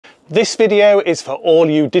This video is for all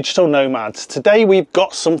you digital nomads. Today we've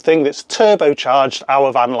got something that's turbocharged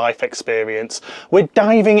our van life experience. We're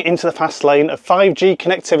diving into the fast lane of 5G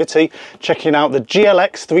connectivity, checking out the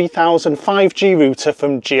GL-X3000 5G router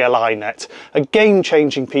from GL.iNet, a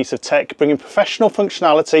game-changing piece of tech bringing professional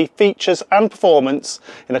functionality, features and performance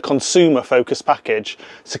in a consumer-focused package.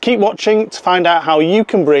 So keep watching to find out how you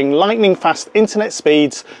can bring lightning-fast internet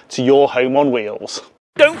speeds to your home on wheels.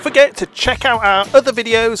 Don't forget to check out our other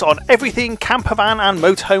videos on everything campervan and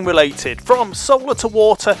motorhome related, from solar to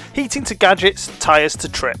water, heating to gadgets, tyres to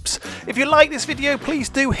trips. If you like this video, please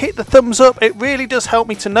do hit the thumbs up, it really does help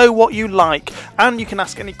me to know what you like, and you can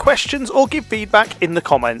ask any questions or give feedback in the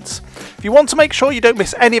comments. If you want to make sure you don't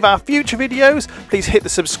miss any of our future videos, please hit the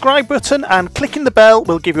subscribe button, and clicking the bell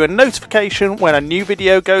will give you a notification when a new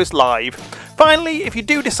video goes live. Finally, if you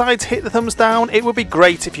do decide to hit the thumbs down, it would be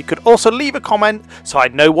great if you could also leave a comment so I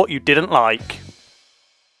know what you didn't like.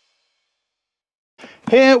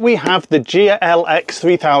 Here we have the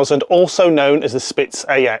GL-X3000, also known as the Spitz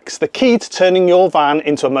AX, the key to turning your van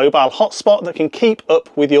into a mobile hotspot that can keep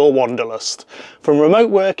up with your wanderlust. From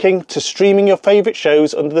remote working to streaming your favourite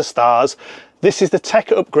shows under the stars, this is the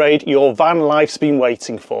tech upgrade your van life's been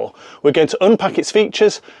waiting for. We're going to unpack its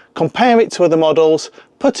features, compare it to other models,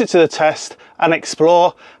 put it to the test and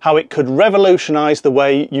explore how it could revolutionise the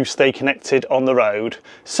way you stay connected on the road.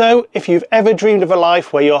 So if you've ever dreamed of a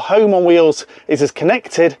life where your home on wheels is as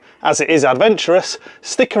connected as it is adventurous,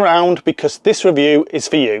 stick around because this review is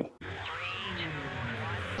for you.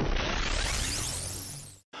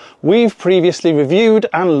 We've previously reviewed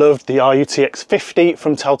and loved the RUTX50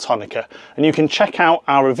 from Teltonika, and you can check out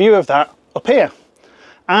our review of that up here.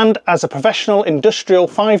 And as a professional industrial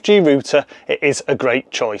 5G router, it is a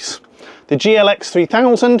great choice. The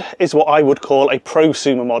GL-X3000 is what I would call a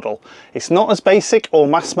prosumer model. It's not as basic or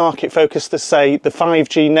mass market focused as, say, the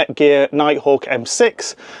 5G Netgear Nighthawk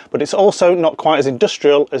M6, but it's also not quite as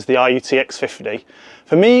industrial as the RUTX50.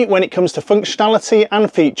 For me, when it comes to functionality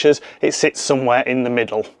and features, it sits somewhere in the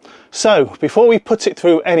middle. So before we put it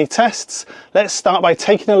through any tests, let's start by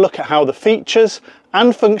taking a look at how the features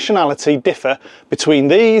and functionality differ between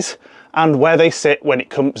these and where they sit when it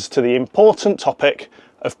comes to the important topic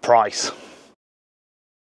of price.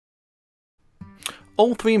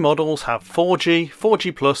 All three models have 4G,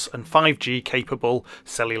 4G Plus and 5G capable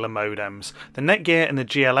cellular modems. The Netgear and the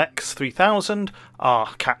GL-X3000 are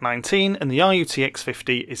Cat19 and the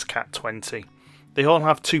RUTX50 is Cat20. They all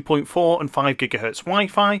have 2.4 and 5 GHz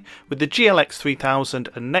Wi-Fi, with the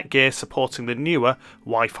GL-X3000 and Netgear supporting the newer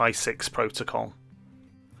Wi-Fi 6 protocol.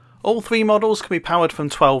 All three models can be powered from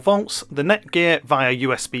 12 volts, the Netgear via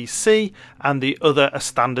USB-C and the other a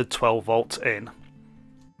standard 12 volt in.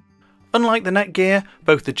 Unlike the Netgear,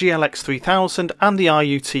 both the GL-X3000 and the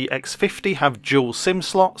RUTX50 have dual SIM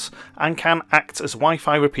slots and can act as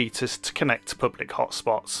Wi-Fi repeaters to connect to public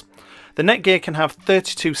hotspots. The Netgear can have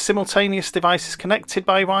 32 simultaneous devices connected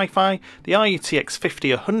by Wi-Fi, the RUTX50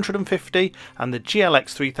 150 and the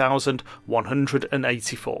GL-X3000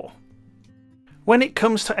 184. When it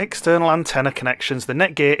comes to external antenna connections, the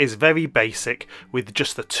Netgear is very basic, with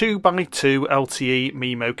just the 2x2 LTE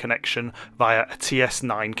Mimo connection via a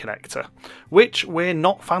TS9 connector, which we're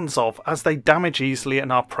not fans of as they damage easily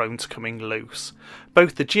and are prone to coming loose.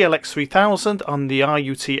 Both the GL-X3000 and the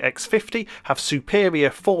RUTX50 have superior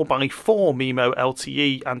 4x4 Mimo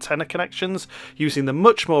LTE antenna connections using the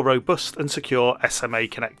much more robust and secure SMA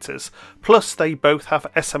connectors, plus they both have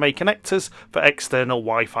SMA connectors for external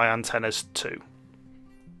Wi-Fi antennas too.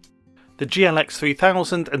 The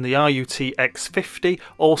GL-X3000 and the RUTX50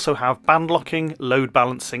 also have band locking, load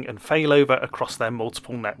balancing and failover across their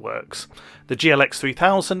multiple networks. The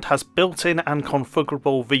GL-X3000 has built-in and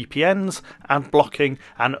configurable VPNs, ad blocking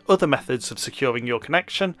and other methods of securing your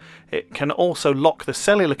connection. It can also lock the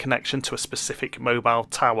cellular connection to a specific mobile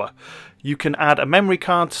tower. You can add a memory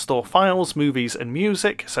card to store files, movies and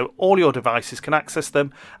music so all your devices can access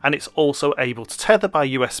them, and it's also able to tether by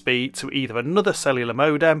USB to either another cellular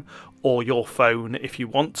modem or your phone if you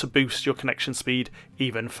want to boost your connection speed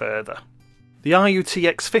even further. The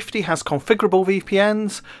RUTX50 has configurable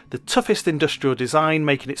VPNs, the toughest industrial design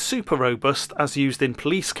making it super robust as used in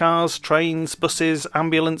police cars, trains, buses,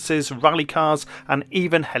 ambulances, rally cars and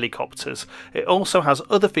even helicopters. It also has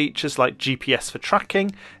other features like GPS for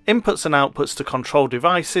tracking, inputs and outputs to control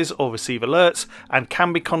devices or receive alerts, and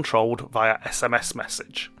can be controlled via SMS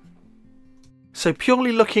message. So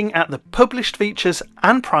purely looking at the published features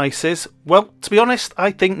and prices, well, to be honest,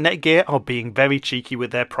 I think Netgear are being very cheeky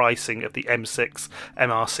with their pricing of the M6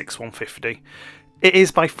 MR6150. It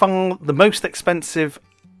is by far the most expensive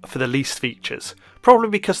for the least features. probably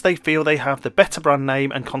because they feel they have the better brand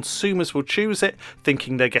name and consumers will choose it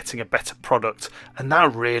thinking they're getting a better product, and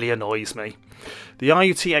that really annoys me. The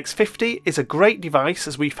RUTX50 is a great device,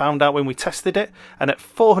 as we found out when we tested it, and at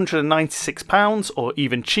 £496 or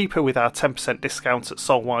even cheaper with our 10% discount at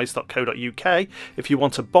solwise.co.uk, if you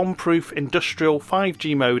want a bomb-proof industrial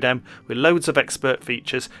 5G modem with loads of expert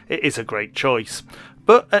features, it is a great choice.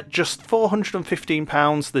 But at just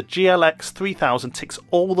 £415, the GL-X3000 ticks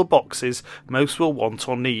all the boxes most will want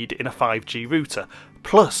or need in a 5G router,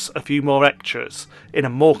 plus a few more extras in a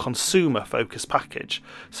more consumer focused package.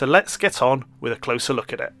 So let's get on with a closer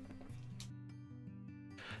look at it.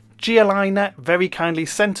 GL.iNet very kindly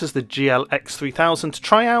sent us the GL-X3000 to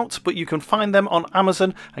try out, but you can find them on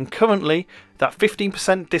Amazon, and currently that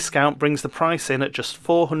 15% discount brings the price in at just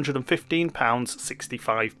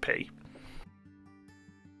 £415.65p.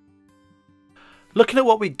 Looking at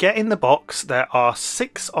what we get in the box, there are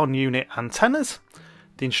 6 on-unit antennas,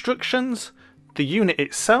 the instructions, the unit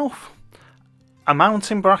itself, a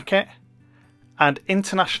mounting bracket, and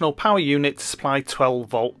international power unit to supply 12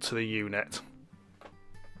 volt to the unit.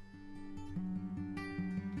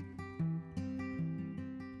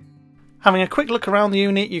 Having a quick look around the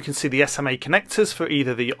unit, you can see the SMA connectors for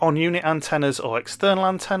either the on-unit antennas or external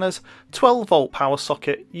antennas, 12 volt power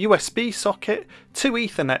socket, USB socket, 2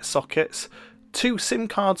 Ethernet sockets, 2 SIM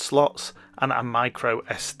card slots, and a micro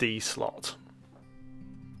SD slot.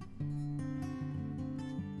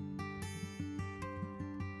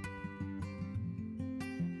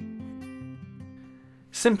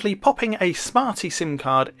 Simply popping a Smarty SIM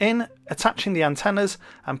card in, attaching the antennas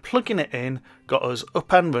and plugging it in got us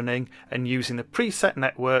up and running, and using the preset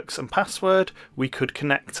networks and password we could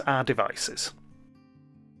connect our devices.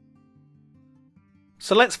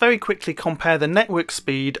 So let's very quickly compare the network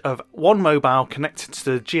speed of one mobile connected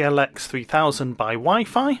to the GL-X3000 by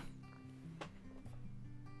Wi-Fi,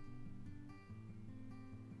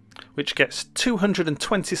 which gets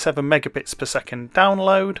 227 megabits per second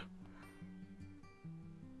download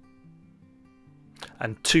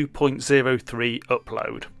and 2.03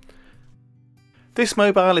 upload. This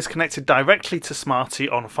mobile is connected directly to Smarty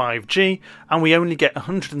on 5G, and we only get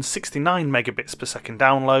 169 megabits per second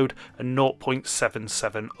download and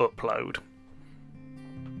 0.77 upload.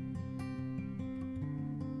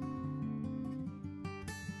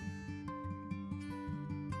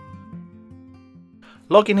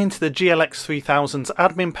 Logging into the GL-X3000's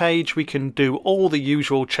admin page, we can do all the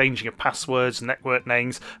usual changing of passwords, network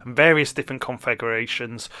names and various different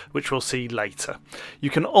configurations, which we'll see later. You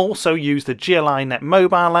can also use the GL.iNet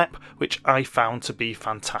mobile app, which I found to be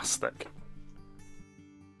fantastic.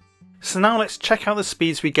 So now let's check out the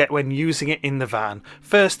speeds we get when using it in the van,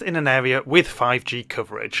 first in an area with 5G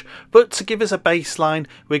coverage. But to give us a baseline,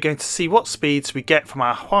 we're going to see what speeds we get from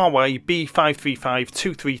our Huawei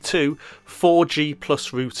B535232 4G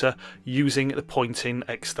plus router using the Poynting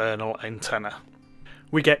external antenna.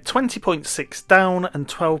 We get 20.6 down and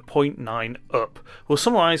 12.9 up. We'll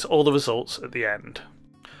summarise all the results at the end.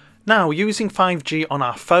 Now, using 5G on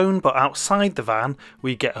our phone but outside the van,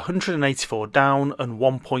 we get 184 down and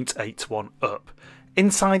 1.81 up.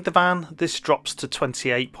 Inside the van, this drops to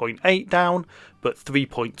 28.8 down but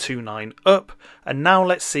 3.29 up. And now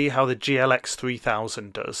let's see how the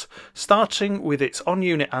GL-X3000 does. Starting with its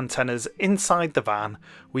on-unit antennas inside the van,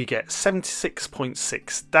 we get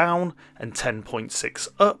 76.6 down and 10.6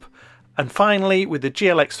 up. And finally, with the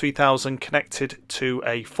GL-X3000 connected to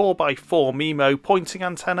a 4x4 Mimo pointing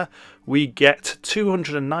antenna, we get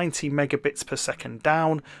 290 megabits per second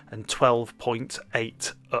down and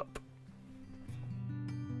 12.8 up.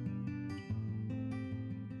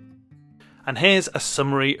 And here's a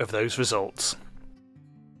summary of those results.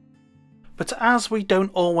 But as we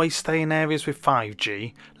don't always stay in areas with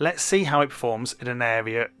 5G, let's see how it performs in an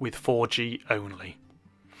area with 4G only.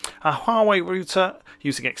 Our Huawei router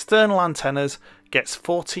using external antennas gets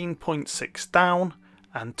 14.6 down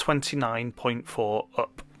and 29.4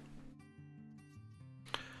 up.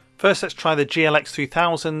 First, let's try the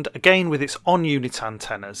GL-X3000 again with its on-unit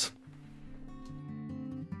antennas.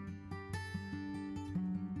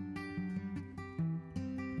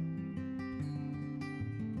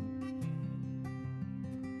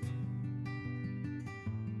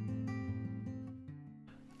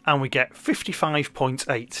 And we get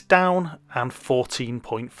 55.8 down and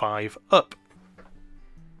 14.5 up.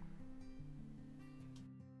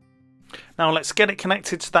 Now let's get it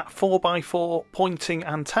connected to that 4x4 pointing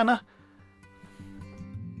antenna.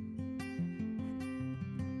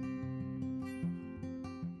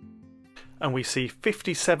 And we see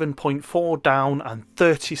 57.4 down and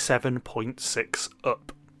 37.6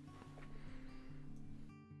 up.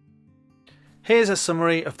 Here's a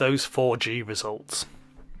summary of those 4G results.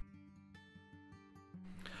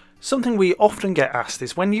 Something we often get asked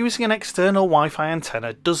is, when using an external Wi-Fi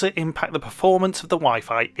antenna, does it impact the performance of the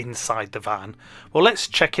Wi-Fi inside the van? Well, let's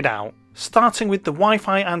check it out, starting with the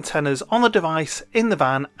Wi-Fi antennas on the device in the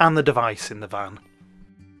van and the device in the van.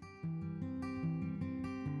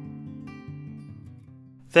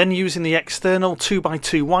 Then using the external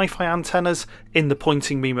 2x2 Wi-Fi antennas in the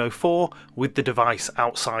Poynting Mimo 4 with the device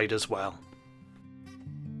outside as well.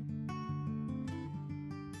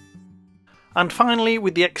 And finally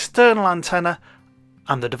with the external antenna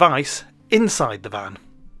and the device inside the van.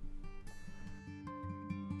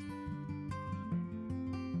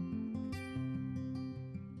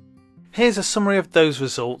 Here's a summary of those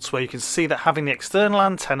results, where you can see that having the external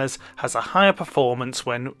antennas has a higher performance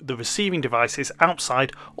when the receiving device is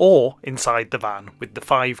outside or inside the van with the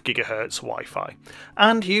 5 GHz Wi-Fi.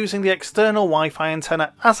 And using the external Wi-Fi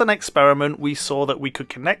antenna as an experiment, we saw that we could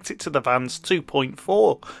connect it to the van's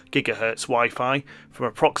 2.4 GHz Wi-Fi from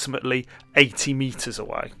approximately 80 meters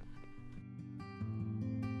away.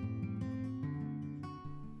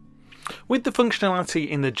 With the functionality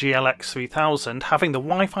in the GL-X3000, having the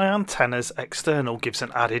Wi-Fi antennas external gives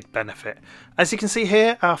an added benefit. As you can see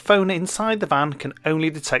here, our phone inside the van can only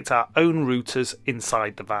detect our own routers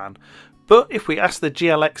inside the van. But if we ask the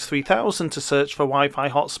GL-X3000 to search for Wi-Fi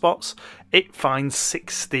hotspots, it finds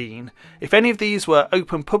 16. If any of these were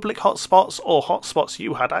open public hotspots or hotspots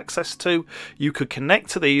you had access to, you could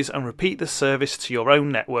connect to these and repeat the service to your own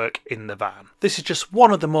network in the van. This is just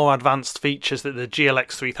one of the more advanced features that the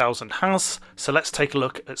GL-X3000 has, so let's take a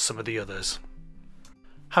look at some of the others.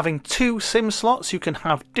 Having 2 SIM slots, you can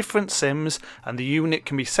have different SIMs, and the unit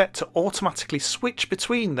can be set to automatically switch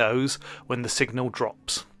between those when the signal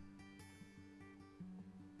drops.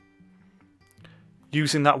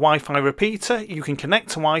 Using that Wi-Fi repeater, you can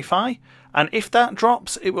connect to Wi-Fi, and if that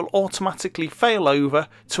drops, it will automatically fail over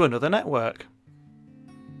to another network.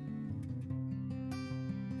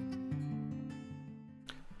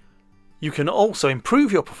 You can also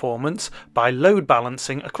improve your performance by load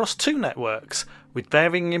balancing across 2 networks with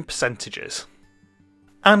varying percentages.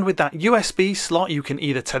 And with that USB slot, you can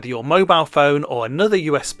either tether your mobile phone or another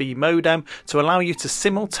USB modem to allow you to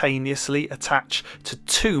simultaneously attach to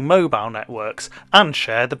 2 mobile networks and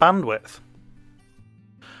share the bandwidth.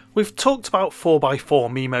 We've talked about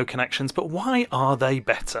 4x4 Mimo connections, but why are they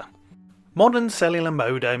better? Modern cellular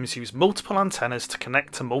modems use multiple antennas to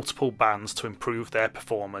connect to multiple bands to improve their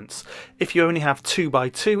performance. If you only have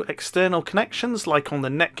 2x2 external connections, like on the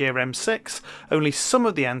Netgear M6, only some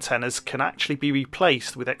of the antennas can actually be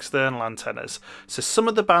replaced with external antennas, so some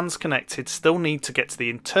of the bands connected still need to get to the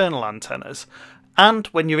internal antennas, and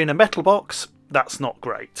when you're in a metal box, that's not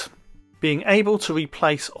great. Being able to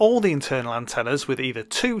replace all the internal antennas with either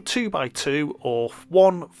 2 2x2 or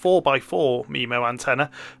 1 4x4 Mimo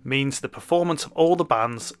antenna means the performance of all the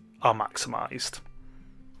bands are maximised.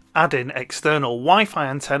 Add in external Wi-Fi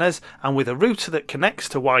antennas, and with a router that connects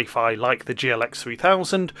to Wi-Fi like the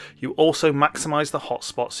GL-X3000, you also maximise the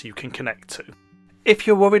hotspots you can connect to. If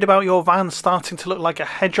you're worried about your van starting to look like a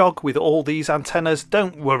hedgehog with all these antennas,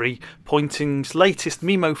 don't worry. Poynting's latest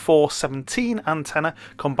Mimo 417 antenna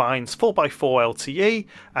combines 4x4 LTE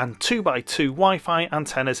and 2x2 Wi-Fi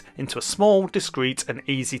antennas into a small, discreet and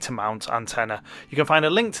easy to mount antenna. You can find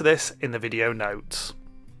a link to this in the video notes.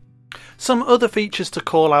 Some other features to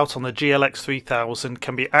call out on the GL-X3000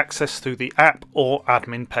 can be accessed through the app or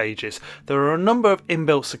admin pages. There are a number of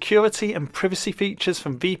inbuilt security and privacy features,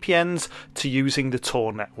 from VPNs to using the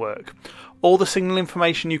Tor network. All the signal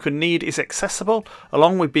information you could need is accessible,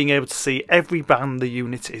 along with being able to see every band the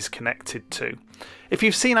unit is connected to. If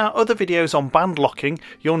you've seen our other videos on band locking,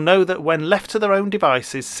 you'll know that when left to their own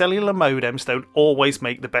devices, cellular modems don't always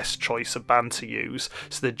make the best choice of band to use,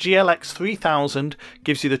 so the GL-X3000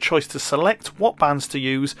 gives you the choice to select what bands to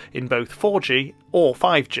use in both 4G or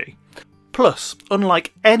 5G. Plus,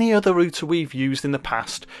 unlike any other router we've used in the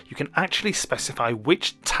past, you can actually specify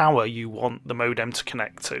which tower you want the modem to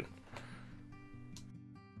connect to.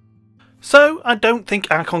 So I don't think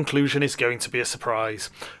our conclusion is going to be a surprise.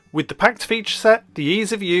 With the packed feature set, the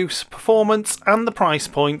ease of use, performance and the price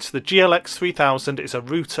point, the GL-X3000 is a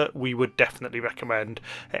router we would definitely recommend.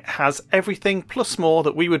 It has everything plus more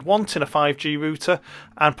that we would want in a 5G router,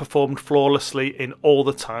 and performed flawlessly in all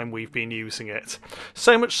the time we've been using it.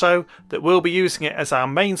 So much so that we'll be using it as our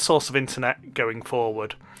main source of internet going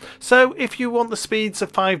forward. So if you want the speeds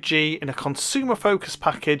of 5G in a consumer focused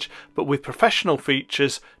package but with professional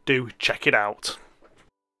features, do check it out.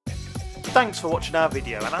 Thanks for watching our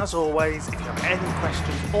video, and as always, if you have any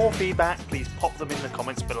questions or feedback, please pop them in the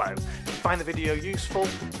comments below. If you find the video useful,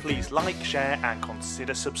 please like, share and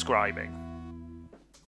consider subscribing.